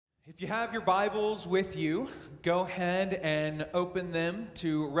If you have your Bibles with you, go ahead and open them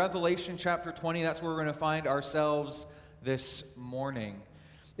to Revelation chapter 20. That's where we're going to find ourselves this morning.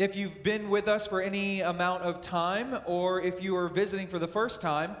 If you've been with us for any amount of time, or if you are visiting for the first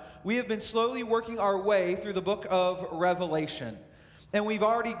time, we have been slowly working our way through the book of Revelation. And we've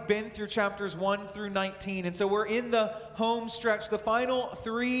already been through chapters 1 through 19. And so we're in the home stretch, the final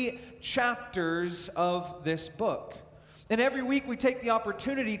 3 chapters of this book. And every week we take the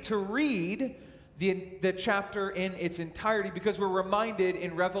opportunity to read the chapter in its entirety, because we're reminded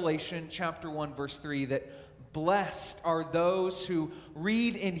in Revelation chapter 1 verse 3 that blessed are those who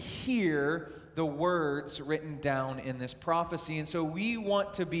read and hear the words written down in this prophecy. And so we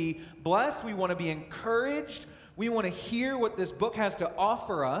want to be blessed, we want to be encouraged, we want to hear what this book has to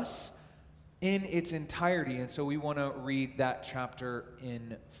offer us in its entirety. And so we want to read that chapter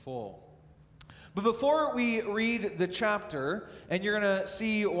in full. But before we read the chapter, and you're going to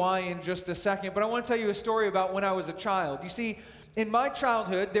see why in just a second, but I want to tell you a story about when I was a child. You see, in my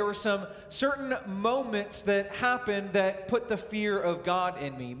childhood, there were some certain moments that happened that put the fear of God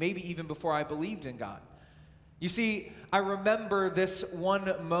in me, maybe even before I believed in God. You see, I remember this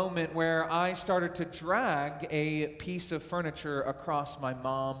one moment where I started to drag a piece of furniture across my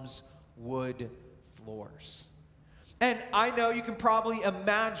mom's wood floors. And I know you can probably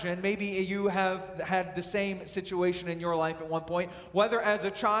imagine, maybe you have had the same situation in your life at one point, whether as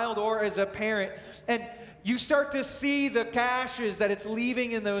a child or as a parent, and you start to see the gashes that it's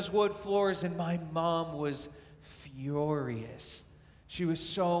leaving in those wood floors, and my mom was furious. She was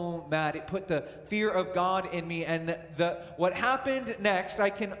so mad. It put the fear of God in me, and what happened next, I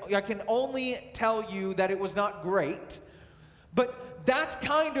can only tell you that it was not great, but that's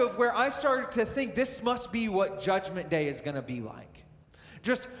kind of where I started to think this must be what Judgment Day is going to be like.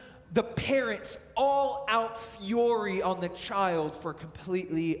 Just the parents' all-out fury on the child for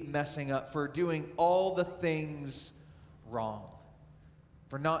completely messing up, for doing all the things wrong,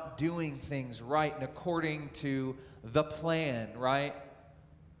 for not doing things right and according to the plan, right?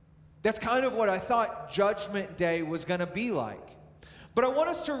 That's kind of what I thought Judgment Day was going to be like. But I want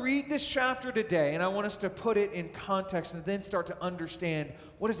us to read this chapter today, and I want us to put it in context and then start to understand,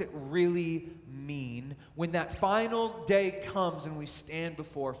 what does it really mean when that final day comes and we stand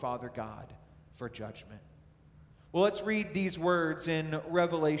before Father God for judgment? Well, let's read these words in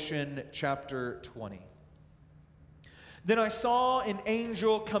Revelation chapter 20. Then I saw an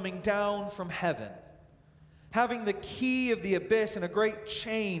angel coming down from heaven, having the key of the abyss and a great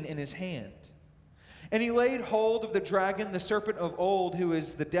chain in his hand. And he laid hold of the dragon, the serpent of old, who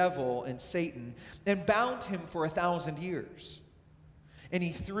is the devil and Satan, and bound him for 1,000 years. And he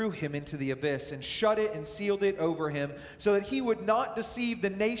threw him into the abyss and shut it and sealed it over him, so that he would not deceive the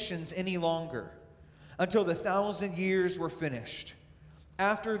nations any longer, until the 1,000 years were finished.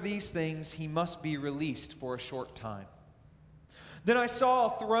 After these things he must be released for a short time. Then I saw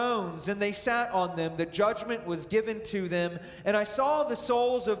thrones, and they sat on them. The judgment was given to them. And I saw the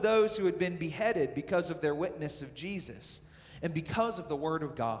souls of those who had been beheaded because of their witness of Jesus and because of the word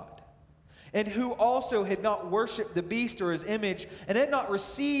of God, and who also had not worshipped the beast or his image, and had not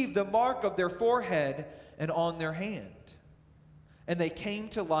received the mark of their forehead and on their hand. And they came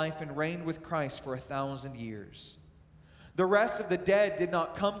to life and reigned with Christ for 1,000 years. The rest of the dead did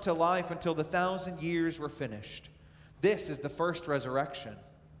not come to life until the 1,000 years were finished. This is the first resurrection.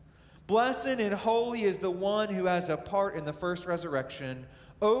 Blessed and holy is the one who has a part in the first resurrection.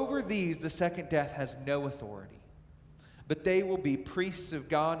 Over these the second death has no authority. But they will be priests of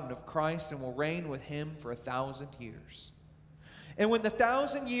God and of Christ, and will reign with him for 1,000 years. And when the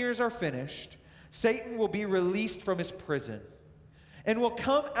 1,000 years are finished, Satan will be released from his prison, and will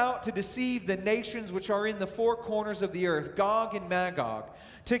come out to deceive the nations which are in the 4 corners of the earth, Gog and Magog,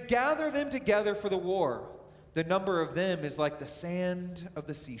 to gather them together for the war. The number of them is like the sand of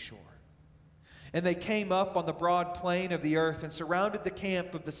the seashore. And they came up on the broad plain of the earth and surrounded the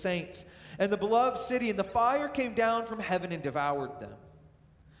camp of the saints and the beloved city, and the fire came down from heaven and devoured them.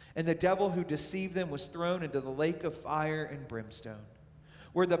 And the devil who deceived them was thrown into the lake of fire and brimstone,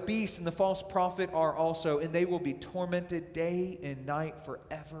 where the beast and the false prophet are also, and they will be tormented day and night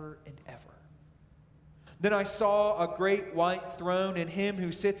forever and ever. Then I saw a great white throne, and him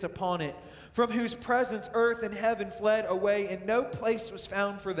who sits upon it, from whose presence earth and heaven fled away, and no place was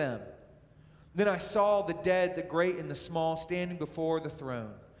found for them. Then I saw the dead, the great and the small, standing before the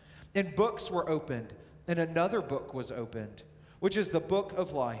throne. And books were opened, and another book was opened, which is the book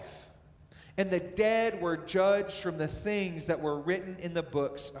of life. And the dead were judged from the things that were written in the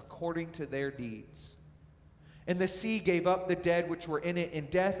books according to their deeds. And the sea gave up the dead which were in it, and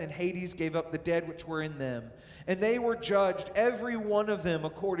death and Hades gave up the dead which were in them. And they were judged, every one of them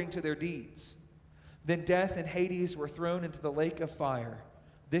according to their deeds. Then death and Hades were thrown into the lake of fire.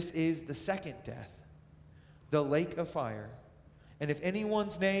 This is the second death, the lake of fire. And if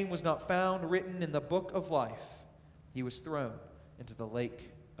anyone's name was not found written in the book of life, he was thrown into the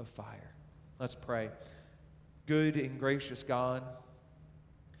lake of fire. Let's pray. Good and gracious God,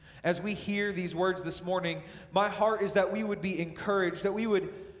 as we hear these words this morning, my heart is that we would be encouraged, that we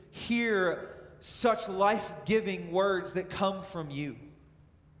would hear such life-giving words that come from you.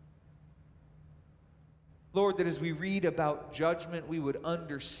 Lord, that as we read about judgment, we would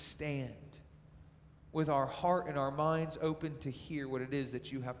understand with our heart and our minds open to hear what it is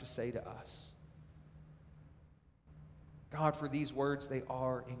that you have to say to us. God, for these words, they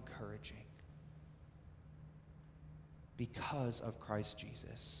are encouraging because of Christ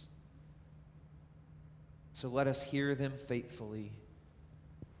Jesus. So let us hear them faithfully.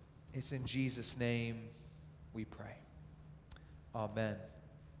 It's in Jesus' name we pray. Amen.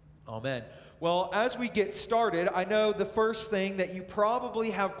 Amen. Well, as we get started, I know the first thing that you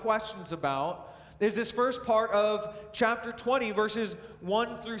probably have questions about is this first part of chapter 20, verses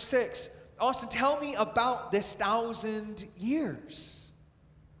 1 through 6. Austin, tell me about this 1,000 years.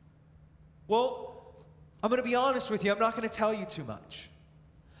 Well, I'm going to be honest with you. I'm not going to tell you too much.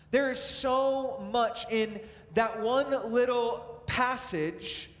 There is so much in that one little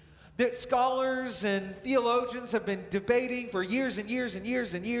passage that scholars and theologians have been debating for years and years and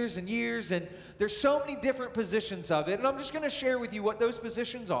years and years and years, and there's so many different positions of it, and I'm just going to share with you what those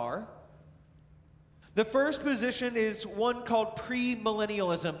positions are. The first position is one called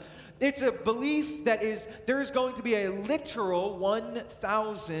premillennialism. It's a belief that there is going to be a literal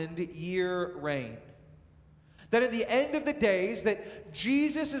 1,000-year reign. That at the end of the days, that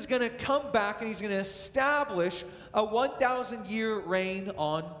Jesus is going to come back and he's going to establish a 1,000-year reign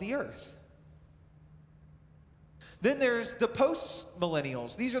on the earth. Then there's the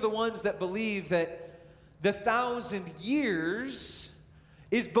post-millennials. These are the ones that believe that the 1,000 years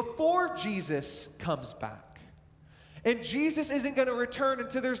is before Jesus comes back. And Jesus isn't going to return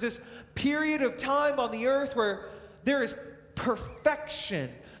until there's this period of time on the earth where there is perfection.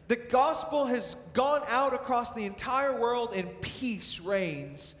 The gospel has gone out across the entire world and peace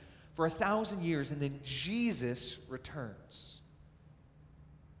reigns for 1,000 years, and then Jesus returns.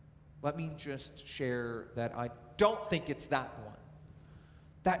 Let me just share that I don't think it's that one.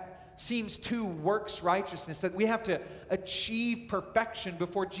 That seems too works righteousness, that we have to achieve perfection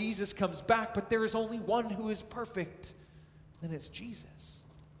before Jesus comes back, but there is only one who is perfect, and it's Jesus.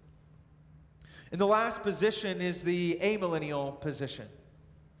 And the last position is the amillennial position,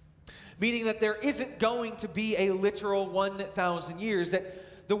 meaning that there isn't going to be a literal 1,000 years, that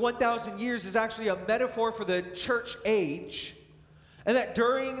the 1,000 years is actually a metaphor for the church age, and that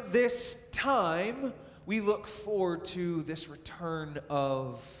during this time, we look forward to this return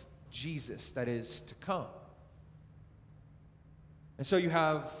of Jesus that is to come. And so you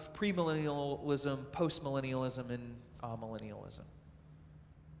have premillennialism, postmillennialism, and amillennialism.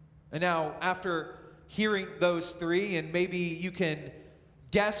 And now, after hearing those three, and maybe you can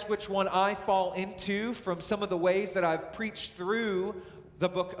guess which one I fall into from some of the ways that I've preached through the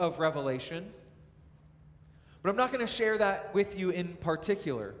book of Revelation. But I'm not going to share that with you in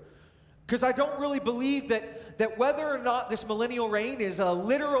particular, because I don't really believe that whether or not this millennial reign is a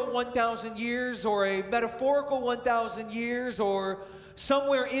literal 1,000 years or a metaphorical 1,000 years or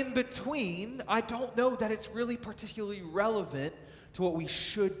somewhere in between, I don't know that it's really particularly relevant to what we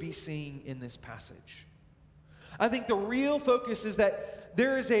should be seeing in this passage. I think the real focus is that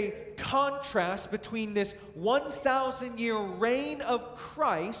there is a contrast between this 1,000-year reign of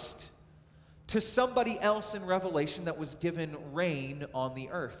Christ to somebody else in Revelation that was given reign on the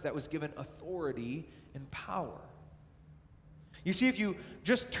earth, that was given authority and power. You see, if you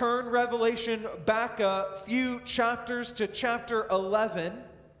just turn Revelation back a few chapters to chapter 11,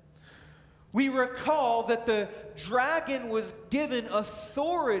 we recall that the dragon was given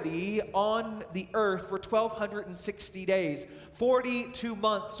authority on the earth for 1,260 days, 42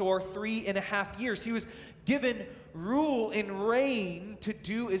 months or 3.5 years. He was given rule and reign to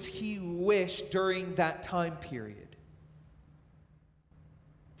do as he wished during that time period.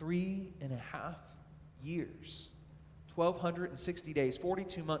 3.5 years, 1,260 days,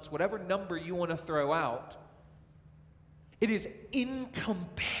 42 months, whatever number you want to throw out. It is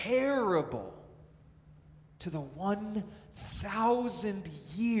incomparable to the 1,000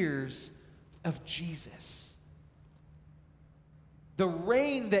 years of Jesus. The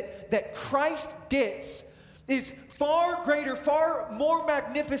reign that Christ gets is far greater, far more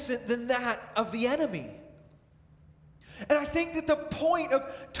magnificent than that of the enemy. And I think that the point of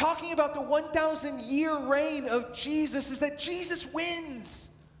talking about the 1,000-year reign of Jesus is that Jesus wins.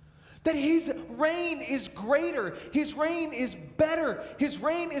 That his reign is greater. His reign is better. His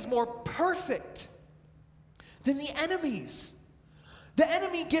reign is more perfect than the enemy's. The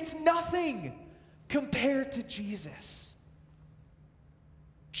enemy gets nothing compared to Jesus.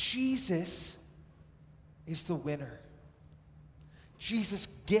 Jesus is the winner. Jesus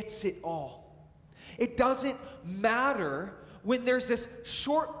gets it all. It doesn't matter when there's this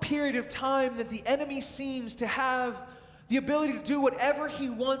short period of time that the enemy seems to have the ability to do whatever he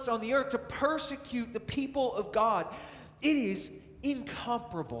wants on the earth to persecute the people of God. It is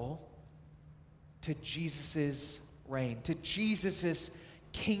incomparable to Jesus' reign, to Jesus'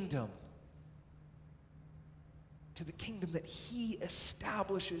 kingdom, to the kingdom that he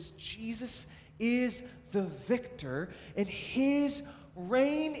establishes. Jesus is the victor, and his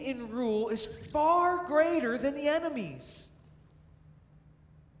reign and rule is far greater than the enemy's.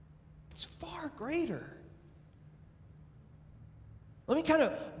 It's far greater. Let me kind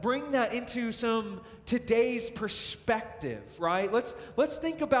of bring that into some today's perspective, right? Let's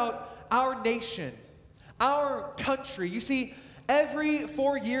think about our nation, our country. You see, every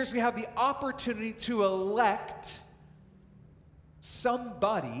 4 years we have the opportunity to elect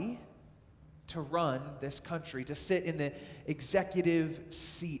somebody to run this country, to sit in the executive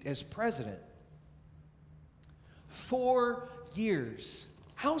seat as president. 4 years.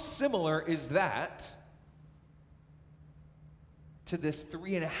 How similar is that to this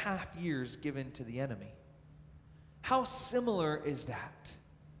 3.5 years given to the enemy? How similar is that?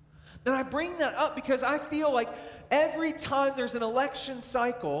 And I bring that up because I feel like every time there's an election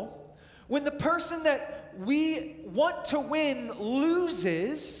cycle, when the person that we want to win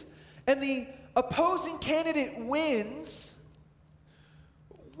loses and the opposing candidate wins,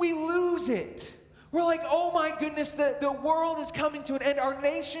 we lose it. We're like, oh my goodness, the world is coming to an end. Our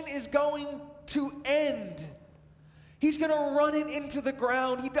nation is going to end. He's going to run it into the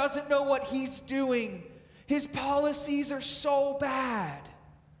ground. He doesn't know what he's doing. His policies are so bad.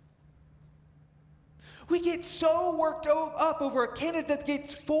 We get so worked up over a candidate that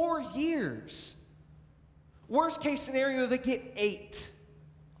gets 4 years. Worst case scenario, they get 8.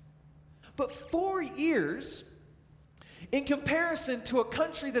 But 4 years, in comparison to a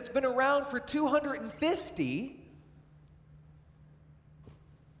country that's been around for 250,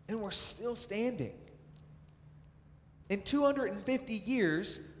 and we're still standing. In 250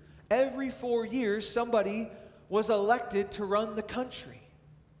 years, every 4 years, somebody was elected to run the country.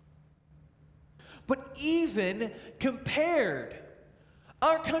 But even compared,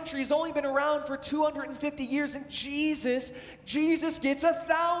 our country has only been around for 250 years, and Jesus gets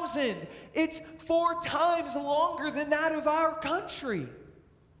 1,000. It's 4 times longer than that of our country.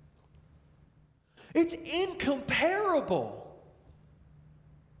 It's incomparable.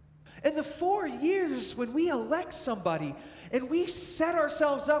 And the 4 years when we elect somebody and we set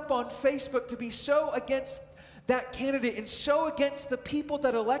ourselves up on Facebook to be so against that candidate and so against the people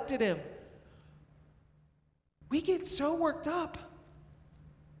that elected him, we get so worked up.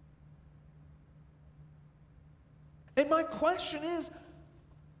 And my question is,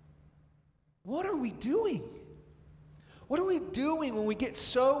 what are we doing? What are we doing when we get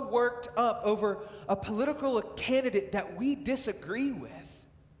so worked up over a political candidate that we disagree with?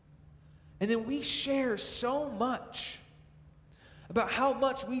 And then we share so much about how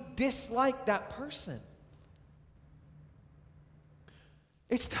much we dislike that person.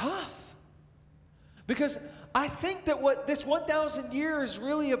 It's tough. Because I think that what this 1,000 years is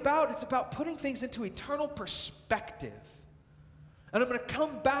really about, it's about putting things into eternal perspective. And I'm going to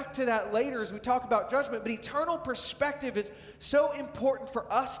come back to that later as we talk about judgment, but eternal perspective is so important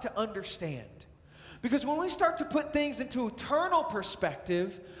for us to understand. Because when we start to put things into eternal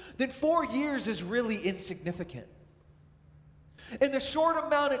perspective, then 4 years is really insignificant. And the short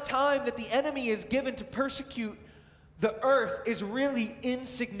amount of time that the enemy is given to persecute the earth is really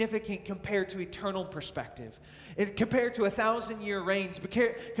insignificant compared to eternal perspective. And compared to 1,000-year reigns,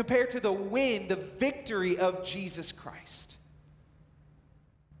 compared to the win, the victory of Jesus Christ.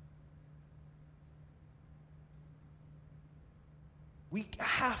 We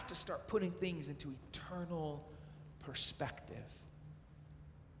have to start putting things into eternal perspective.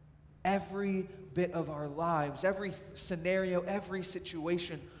 Every bit of our lives, every scenario, every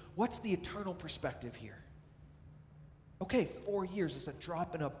situation, what's the eternal perspective here? Okay, 4 years is a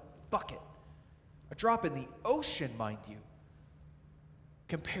drop in a bucket. A drop in the ocean, mind you,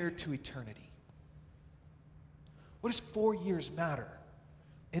 compared to eternity. What does 4 years matter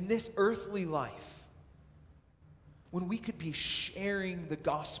in this earthly life when we could be sharing the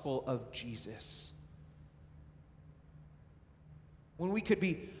gospel of Jesus? when we could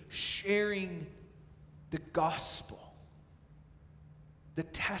be sharing the gospel, the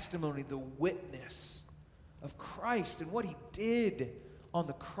testimony, the witness of Christ and what he did on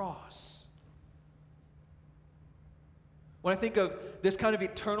the cross. When I think of this kind of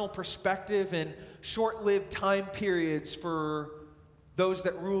eternal perspective and short-lived time periods for those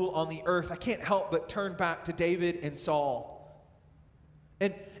that rule on the earth, I can't help but turn back to David and Saul.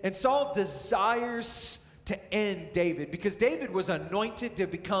 And Saul desires to end David because David was anointed to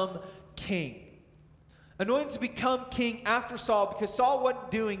become king. Anointed to become king after Saul because Saul wasn't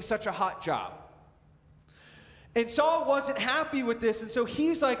doing such a hot job. And Saul wasn't happy with this, and so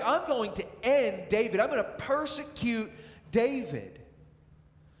he's like, I'm going to end David. I'm going to persecute David.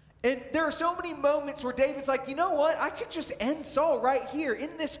 And there are so many moments where David's like, you know what? I could just end Saul right here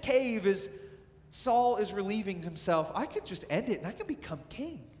in this cave as Saul is relieving himself. I could just end it and I could become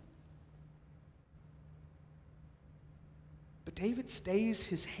king. But David stays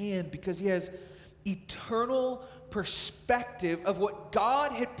his hand because he has eternal perspective of what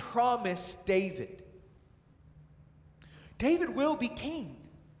God had promised David. David will be king.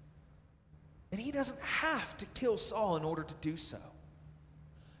 And he doesn't have to kill Saul in order to do so.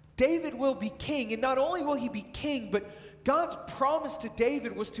 David will be king, and not only will he be king, but God's promise to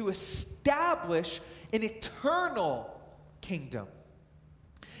David was to establish an eternal kingdom,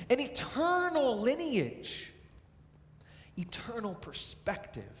 an eternal lineage, eternal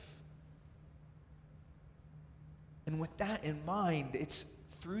perspective. And with that in mind, it's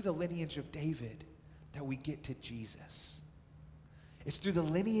through the lineage of David that we get to Jesus. It's through the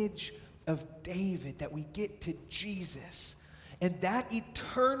lineage of David that we get to Jesus. And that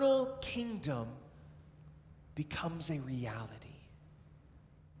eternal kingdom becomes a reality.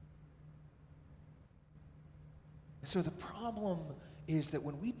 And so the problem is that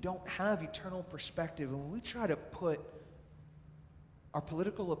when we don't have eternal perspective, and when we try to put our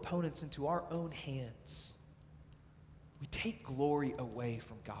political opponents into our own hands, we take glory away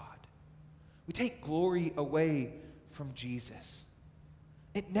from God. We take glory away from Jesus.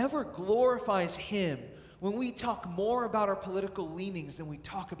 It never glorifies him when we talk more about our political leanings than we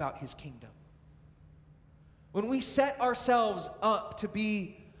talk about his kingdom. When we set ourselves up to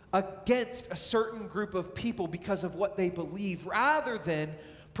be against a certain group of people because of what they believe, rather than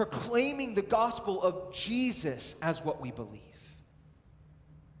proclaiming the gospel of Jesus as what we believe.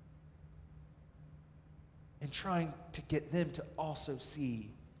 And trying to get them to also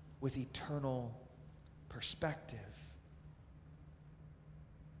see with eternal perspective.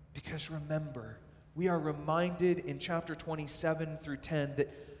 Because remember, we are reminded in chapter 27 through 10 that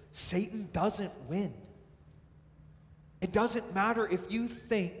Satan doesn't win. It doesn't matter if you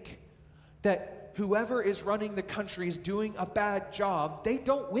think that whoever is running the country is doing a bad job, they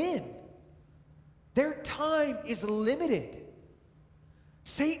don't win. Their time is limited.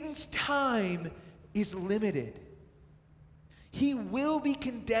 Satan's time is limited. He will be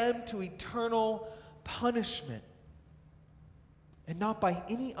condemned to eternal punishment, and not by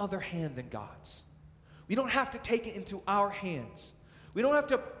any other hand than God's. We don't have to take it into our hands. We don't have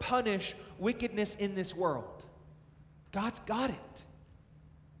to punish wickedness in this world. God's got it.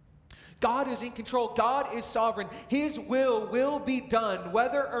 God is in control. God is sovereign. His will be done,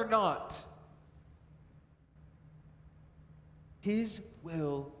 whether or not. His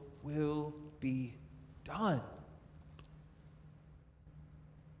will be done.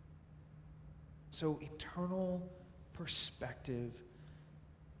 So eternal perspective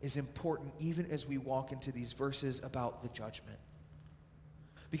is important even as we walk into these verses about the judgment.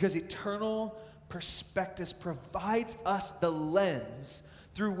 Because eternal perspective provides us the lens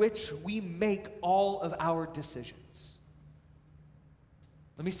through which we make all of our decisions.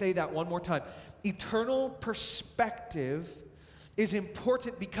 Let me say that one more time. Eternal perspective is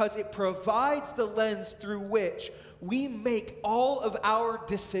important because it provides the lens through which we make all of our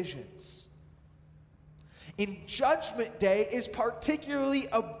decisions. In Judgment Day is particularly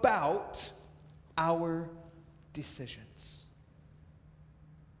about our decisions.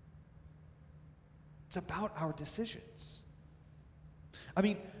 It's about our decisions. I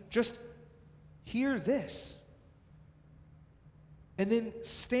mean, just hear this. And then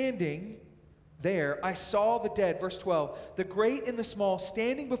standing there, I saw the dead, verse 12, the great and the small,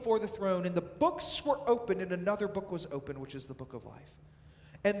 standing before the throne, and the books were opened, and another book was opened, which is the book of life.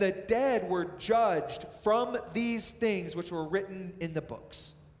 And the dead were judged from these things which were written in the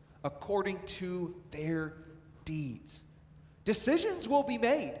books, according to their deeds. Decisions will be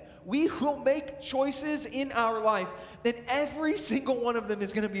made. We will make choices in our life, and every single one of them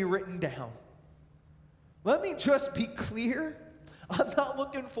is going to be written down. Let me just be clear. I'm not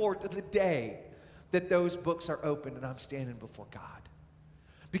looking forward to the day that those books are opened and I'm standing before God.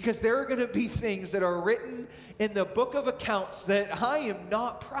 Because there are going to be things that are written in the book of accounts that I am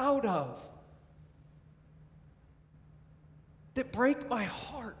not proud of, that break my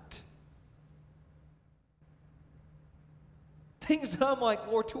heart. Things that I'm like,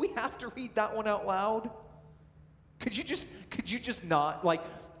 Lord, do we have to read that one out loud? Could you just not? Like,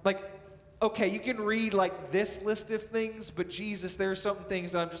 okay, you can read like this list of things, but Jesus, there are some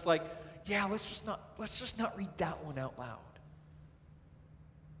things that I'm just like, yeah, let's just not read that one out loud.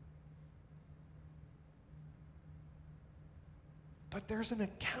 But there's an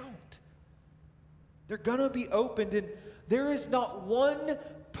account. They're gonna be opened, and there is not one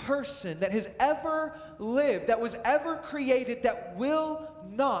person that has ever lived, that was ever created, that will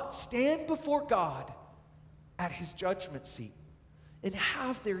not stand before God at his judgment seat and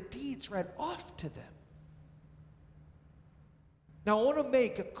have their deeds read off to them. Now, I want to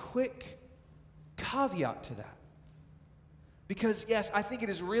make a quick caveat to that. Because, yes, I think it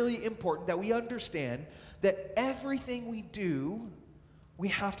is really important that we understand that everything we do, we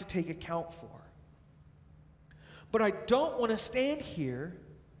have to take account for. But I don't want to stand here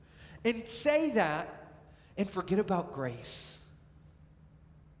and say that and forget about grace.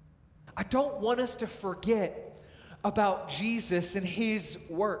 I don't want us to forget about Jesus and his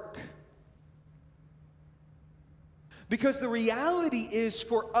work. Because the reality is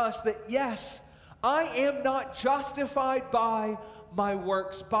for us that, yes, I am not justified by my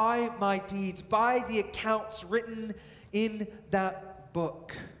works, by my deeds, by the accounts written in that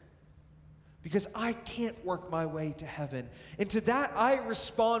book. Because I can't work my way to heaven. And to that I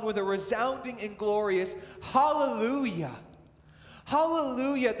respond with a resounding and glorious hallelujah.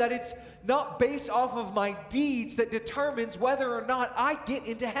 Hallelujah, that it's not based off of my deeds that determines whether or not I get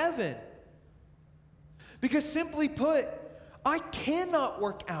into heaven. Because simply put, I cannot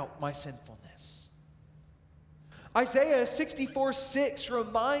work out my sinfulness. Isaiah 64:6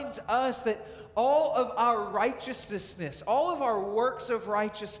 reminds us that all of our righteousness, all of our works of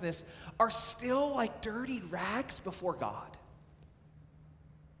righteousness are still like dirty rags before God.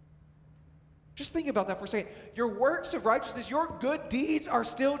 Just think about that for a second. Your works of righteousness, your good deeds are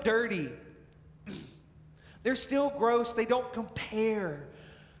still dirty. They're still gross. They don't compare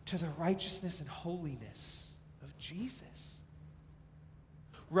to the righteousness and holiness of Jesus.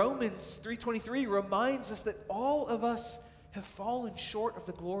 Romans 3:23 reminds us that all of us have fallen short of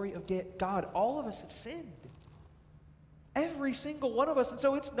the glory of God. All of us have sinned. Every single one of us. And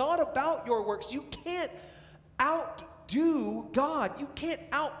so it's not about your works. You can't outdo God. You can't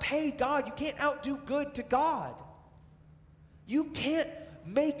outpay God. You can't outdo good to God. You can't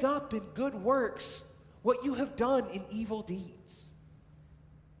make up in good works what you have done in evil deeds.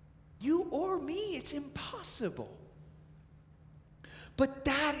 You or me, it's impossible. But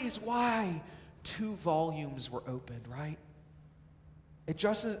that is why 2 volumes were opened, right? It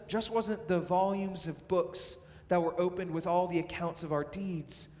just wasn't the volumes of books that were opened with all the accounts of our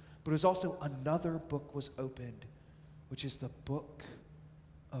deeds, but it was also another book was opened, which is the book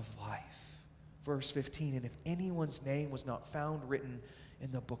of life. Verse 15, and if anyone's name was not found written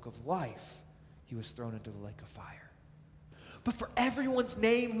in the book of life, he was thrown into the lake of fire. But for everyone's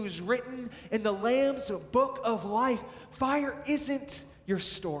name who's written in the Lamb's book of life, fire isn't your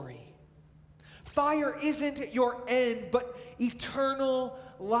story. Fire isn't your end, but eternal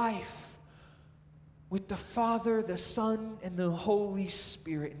life with the Father, the Son, and the Holy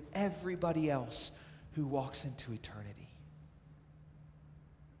Spirit, and everybody else who walks into eternity.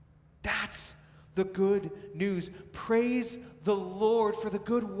 That's the good news. Praise the Lord for the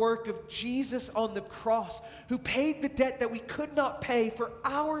good work of Jesus on the cross, who paid the debt that we could not pay for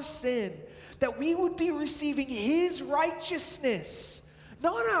our sin, that we would be receiving his righteousness,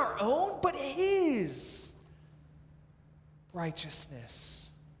 not our own, but his righteousness.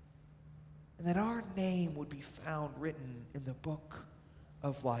 And that our name would be found written in the book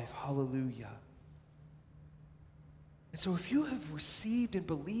of life. Hallelujah. And so if you have received and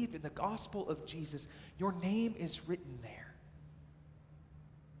believed in the gospel of Jesus, your name is written there.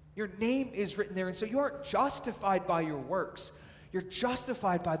 Your name is written there. And so you aren't justified by your works. You're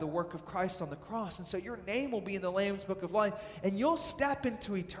justified by the work of Christ on the cross. And so your name will be in the Lamb's book of life, and you'll step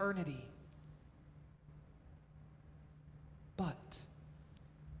into eternity. But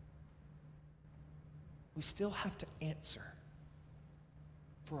we still have to answer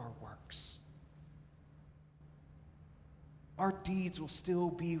for our works. Our deeds will still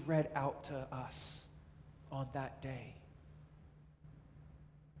be read out to us on that day.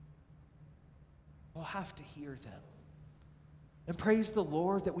 We'll have to hear them. And praise the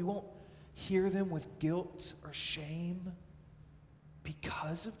Lord that we won't hear them with guilt or shame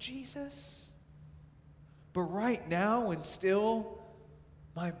because of Jesus. But right now and still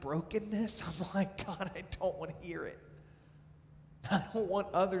my brokenness, I'm like, God, I don't want to hear it. I don't want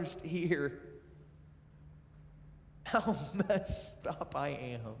others to hear how messed up I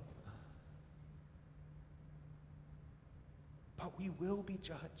am. But we will be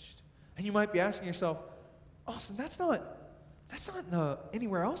judged. And you might be asking yourself, Austin, that's not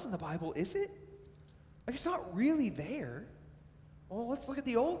anywhere else in the Bible, is it? Like, it's not really there. Well, let's look at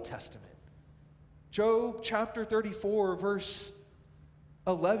the Old Testament. Job chapter 34, verse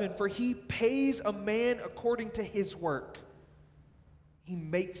 11, for he pays a man according to his work. He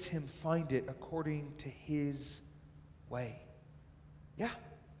makes him find it according to his way. Yeah.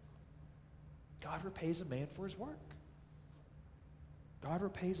 God repays a man for his work. God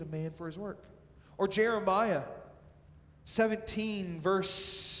repays a man for his work. Or Jeremiah 17,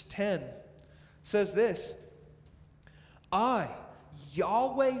 verse 10 says this, I,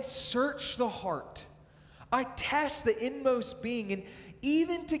 Yahweh, search the heart. I test the inmost being, and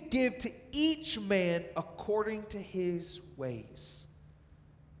even to give to each man according to his ways,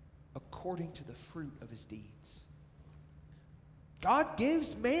 according to the fruit of his deeds. God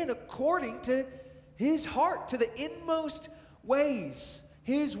gives man according to his heart, to the inmost ways,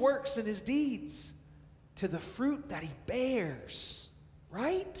 his works and his deeds, to the fruit that he bears,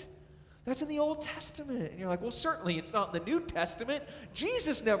 right? That's in the Old Testament. And you're like, well, certainly it's not in the New Testament.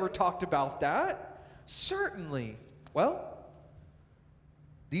 Jesus never talked about that. Certainly. Well,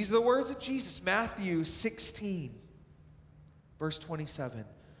 these are the words of Jesus. Matthew 16, verse 27.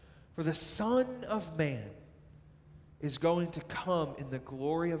 For the Son of Man is going to come in the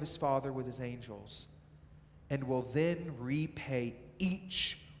glory of his Father with his angels, and will then repay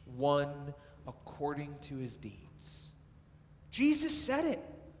each one according to his deeds. Jesus said it.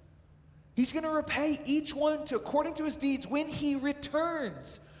 He's going to repay each one according to his deeds when he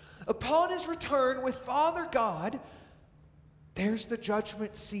returns. Upon his return with Father God, there's the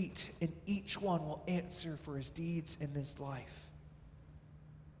judgment seat, and each one will answer for his deeds in his life.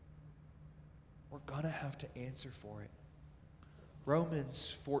 We're going to have to answer for it.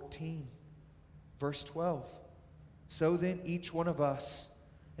 Romans 14, verse 12. So then each one of us,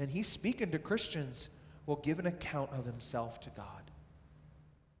 and he's speaking to Christians, will give an account of himself to God.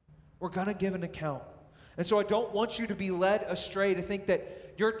 We're going to give an account. And so I don't want you to be led astray to think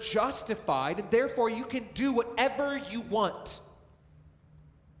that you're justified and therefore you can do whatever you want.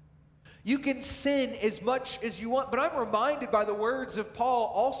 You can sin as much as you want. But I'm reminded by the words of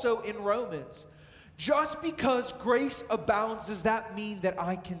Paul also in Romans. Just because grace abounds, does that mean that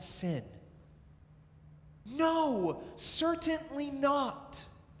I can sin? No, certainly not.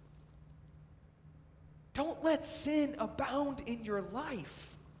 Don't let sin abound in your life.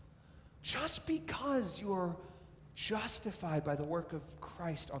 Just because you are justified by the work of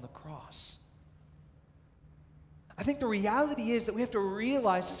Christ on the cross. I think the reality is that we have to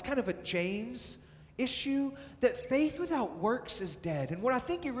realize, it's kind of a James issue, that faith without works is dead. And what I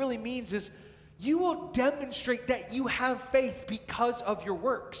think it really means is you will demonstrate that you have faith because of your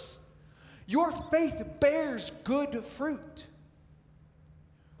works. Your faith bears good fruit.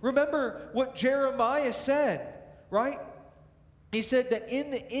 Remember what Jeremiah said, right? He said that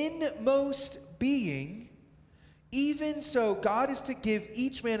in the inmost being, even so God is to give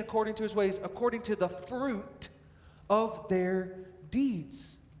each man according to his ways, according to the fruit of their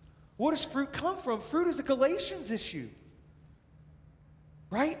deeds. What does fruit come from? Fruit is a Galatians issue,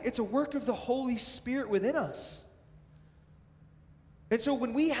 right? It's a work of the Holy Spirit within us. And so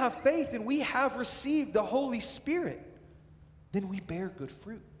when we have faith and we have received the Holy Spirit, then we bear good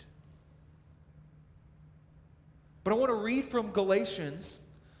fruit. But I want to read from Galatians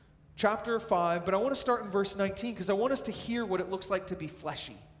chapter 5, but I want to start in verse 19 because I want us to hear what it looks like to be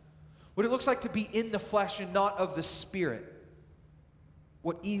fleshy. What it looks like to be in the flesh and not of the Spirit.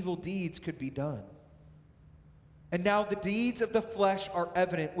 What evil deeds could be done. And now the deeds of the flesh are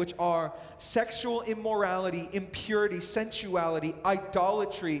evident, which are sexual immorality, impurity, sensuality,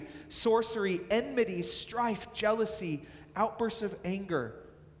 idolatry, sorcery, enmity, strife, jealousy, outbursts of anger,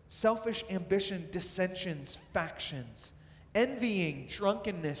 selfish ambition, dissensions, factions, envying,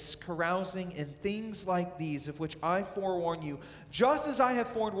 drunkenness, carousing, and things like these, of which I forewarn you, just as I have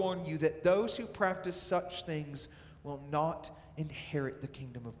forewarned you, that those who practice such things will not inherit the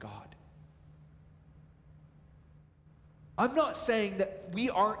kingdom of God. I'm not saying that we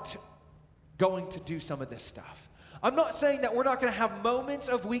aren't going to do some of this stuff. I'm not saying that we're not going to have moments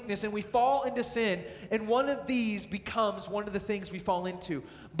of weakness and we fall into sin, and one of these becomes one of the things we fall into.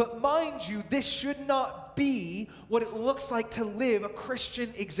 But mind you, this should not be what it looks like to live a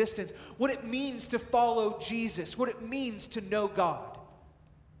Christian existence, what it means to follow Jesus, what it means to know God.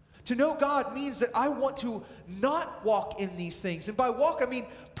 To know God means that I want to not walk in these things. And by walk, I mean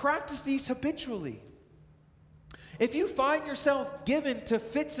practice these habitually. If you find yourself given to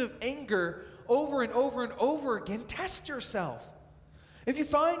fits of anger over and over and over again, test yourself. If you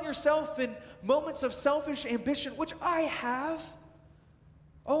find yourself in moments of selfish ambition, which I have,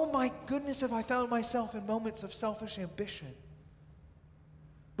 oh my goodness, have I found myself in moments of selfish ambition.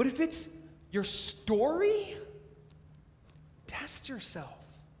 But if it's your story, test yourself.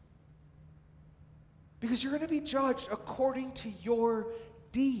 Because you're going to be judged according to your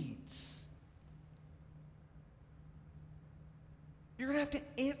deeds. You're going to have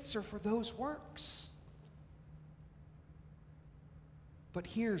to answer for those works. But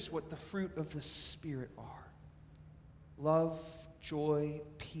here's what the fruit of the Spirit are: love, joy,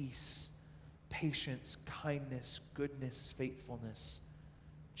 peace, patience, kindness, goodness, faithfulness,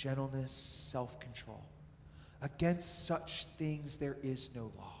 gentleness, self-control. Against such things there is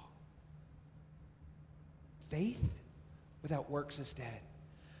no law. Faith without works is dead,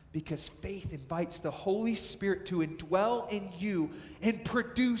 because faith invites the Holy Spirit to indwell in you and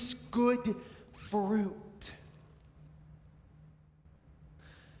produce good fruit.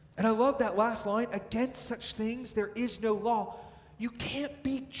 And I love that last line, against such things there is no law. You can't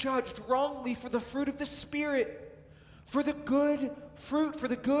be judged wrongly for the fruit of the Spirit, for the good fruit, for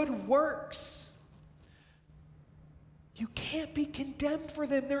the good works. You can't be condemned for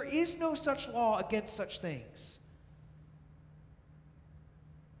them. There is no such law against such things.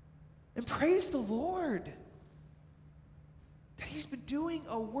 And praise the Lord that He's been doing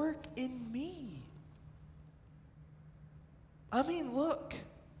a work in me. I mean, look.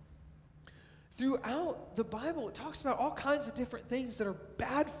 Throughout the Bible, it talks about all kinds of different things that are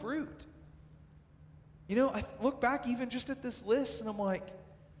bad fruit. You know, I look back even just at this list and I'm like,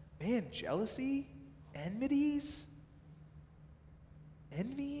 man, jealousy, enmities,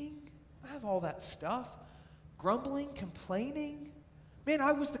 envying, I have all that stuff. Grumbling, complaining. Man,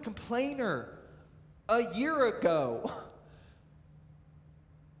 I was the complainer a year ago.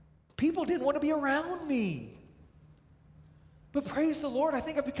 People didn't want to be around me. But praise the Lord, I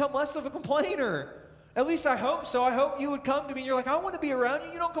think I've become less of a complainer. At least I hope so. I hope you would come to me and you're like, I want to be around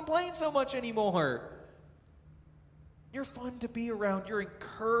you. You don't complain so much anymore. You're fun to be around. You're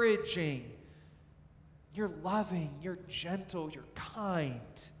encouraging. You're loving. You're gentle. You're kind.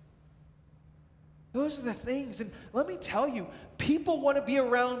 Those are the things. And let me tell you, people want to be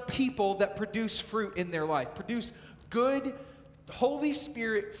around people that produce fruit in their life, produce good, Holy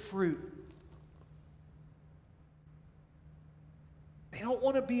Spirit fruit. They don't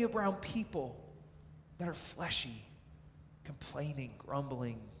want to be around people that are fleshy, complaining,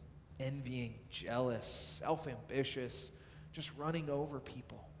 grumbling, envying, jealous, self-ambitious, just running over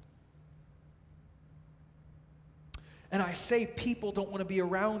people. And I say people don't want to be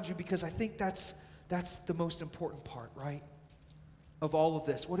around you because I think that's the most important part, right, of all of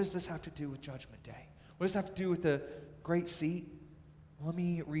this. What does this have to do with Judgment Day? What does it have to do with the great seat? Let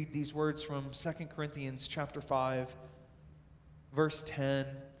me read these words from 2 Corinthians chapter 5, verse 10.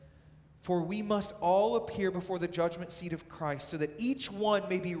 For we must all appear before the judgment seat of Christ, so that each one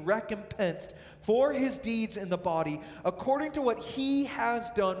may be recompensed for his deeds in the body, according to what he has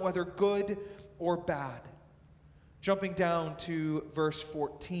done, whether good or bad. Jumping down to verse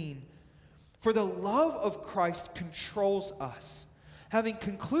 14. For the love of Christ controls us, having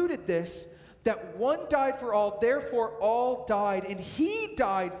concluded this, that one died for all, therefore all died, and he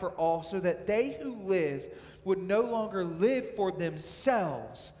died for all, so that they who live would no longer live for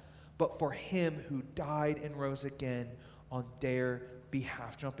themselves, but for him who died and rose again on their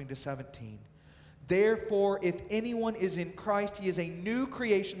behalf. Jumping to 17. Therefore, if anyone is in Christ, he is a new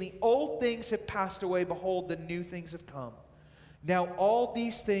creation. The old things have passed away. Behold, the new things have come. Now all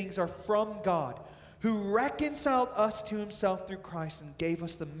these things are from God, who reconciled us to himself through Christ and gave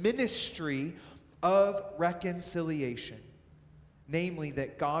us the ministry of reconciliation. Namely,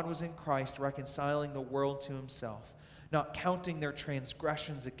 that God was in Christ reconciling the world to himself, not counting their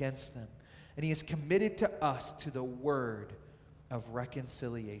transgressions against them. And he has committed to us to the word of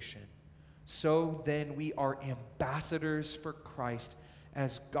reconciliation. So then we are ambassadors for Christ,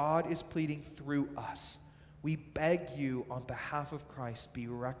 as God is pleading through us. We beg you on behalf of Christ, be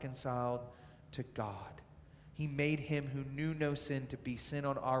reconciled to God. He made him who knew no sin to be sin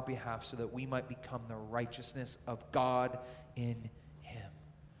on our behalf, so that we might become the righteousness of God in him.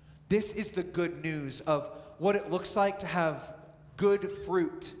 This is the good news of what it looks like to have good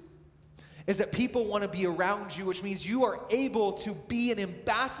fruit. Is that people want to be around you, which means you are able to be an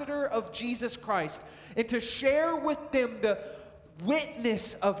ambassador of Jesus Christ and to share with them the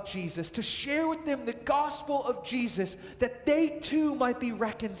witness of Jesus, to share with them the gospel of Jesus, that they too might be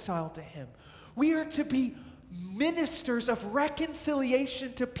reconciled to him. We are to be ministers of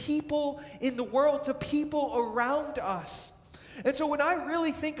reconciliation to people in the world, to people around us. And so when I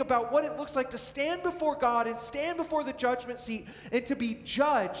really think about what it looks like to stand before God and stand before the judgment seat and to be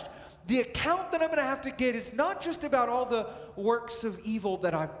judged, the account that I'm going to have to get is not just about all the works of evil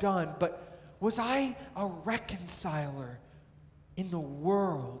that I've done, but was I a reconciler in the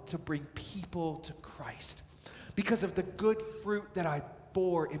world to bring people to Christ because of the good fruit that I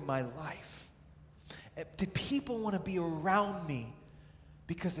bore in my life? Did people want to be around me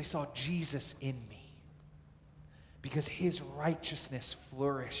because they saw Jesus in me? Because his righteousness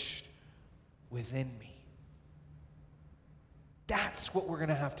flourished within me? That's what we're going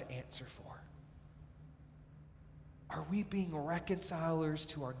to have to answer for. Are we being reconcilers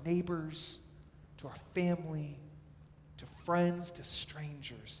to our neighbors, to our family, to friends, to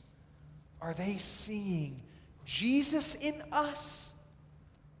strangers? Are they seeing Jesus in us,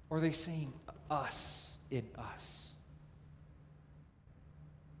 or are they seeing us in us?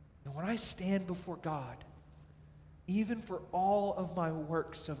 And when I stand before God, even for all of my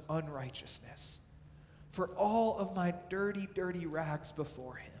works of unrighteousness, for all of my dirty, dirty rags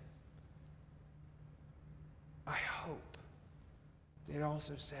before him, I hope that it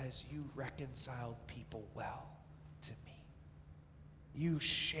also says, you reconciled people well to me. You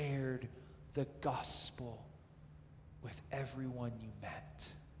shared the gospel with everyone you met.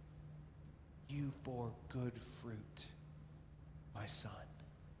 You bore good fruit, my son.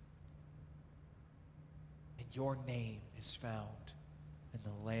 And your name is found in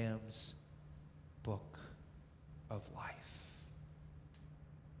the Lamb's book of life.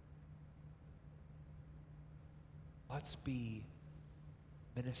 Let's be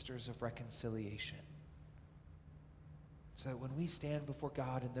ministers of reconciliation, so that when we stand before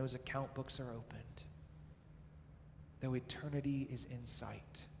God and those account books are opened, though eternity is in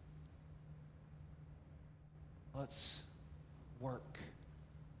sight, let's work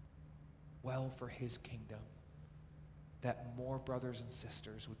well for his kingdom, that more brothers and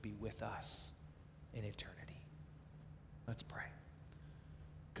sisters would be with us in eternity. Let's pray.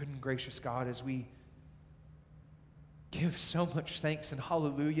 Good and gracious God, as we give so much thanks and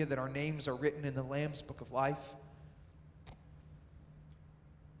hallelujah that our names are written in the Lamb's book of life.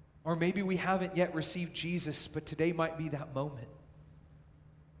 Or maybe we haven't yet received Jesus, but today might be that moment.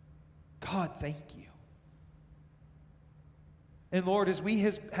 God, thank you. And Lord, as we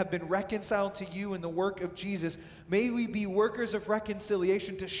have been reconciled to you in the work of Jesus, may we be workers of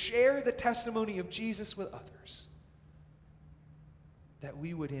reconciliation to share the testimony of Jesus with others, that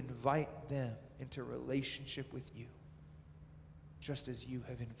we would invite them into relationship with you, just as you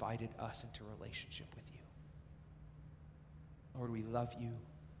have invited us into relationship with you. Lord, we love you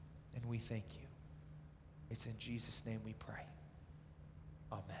and we thank you. It's in Jesus' name we pray.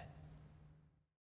 Amen.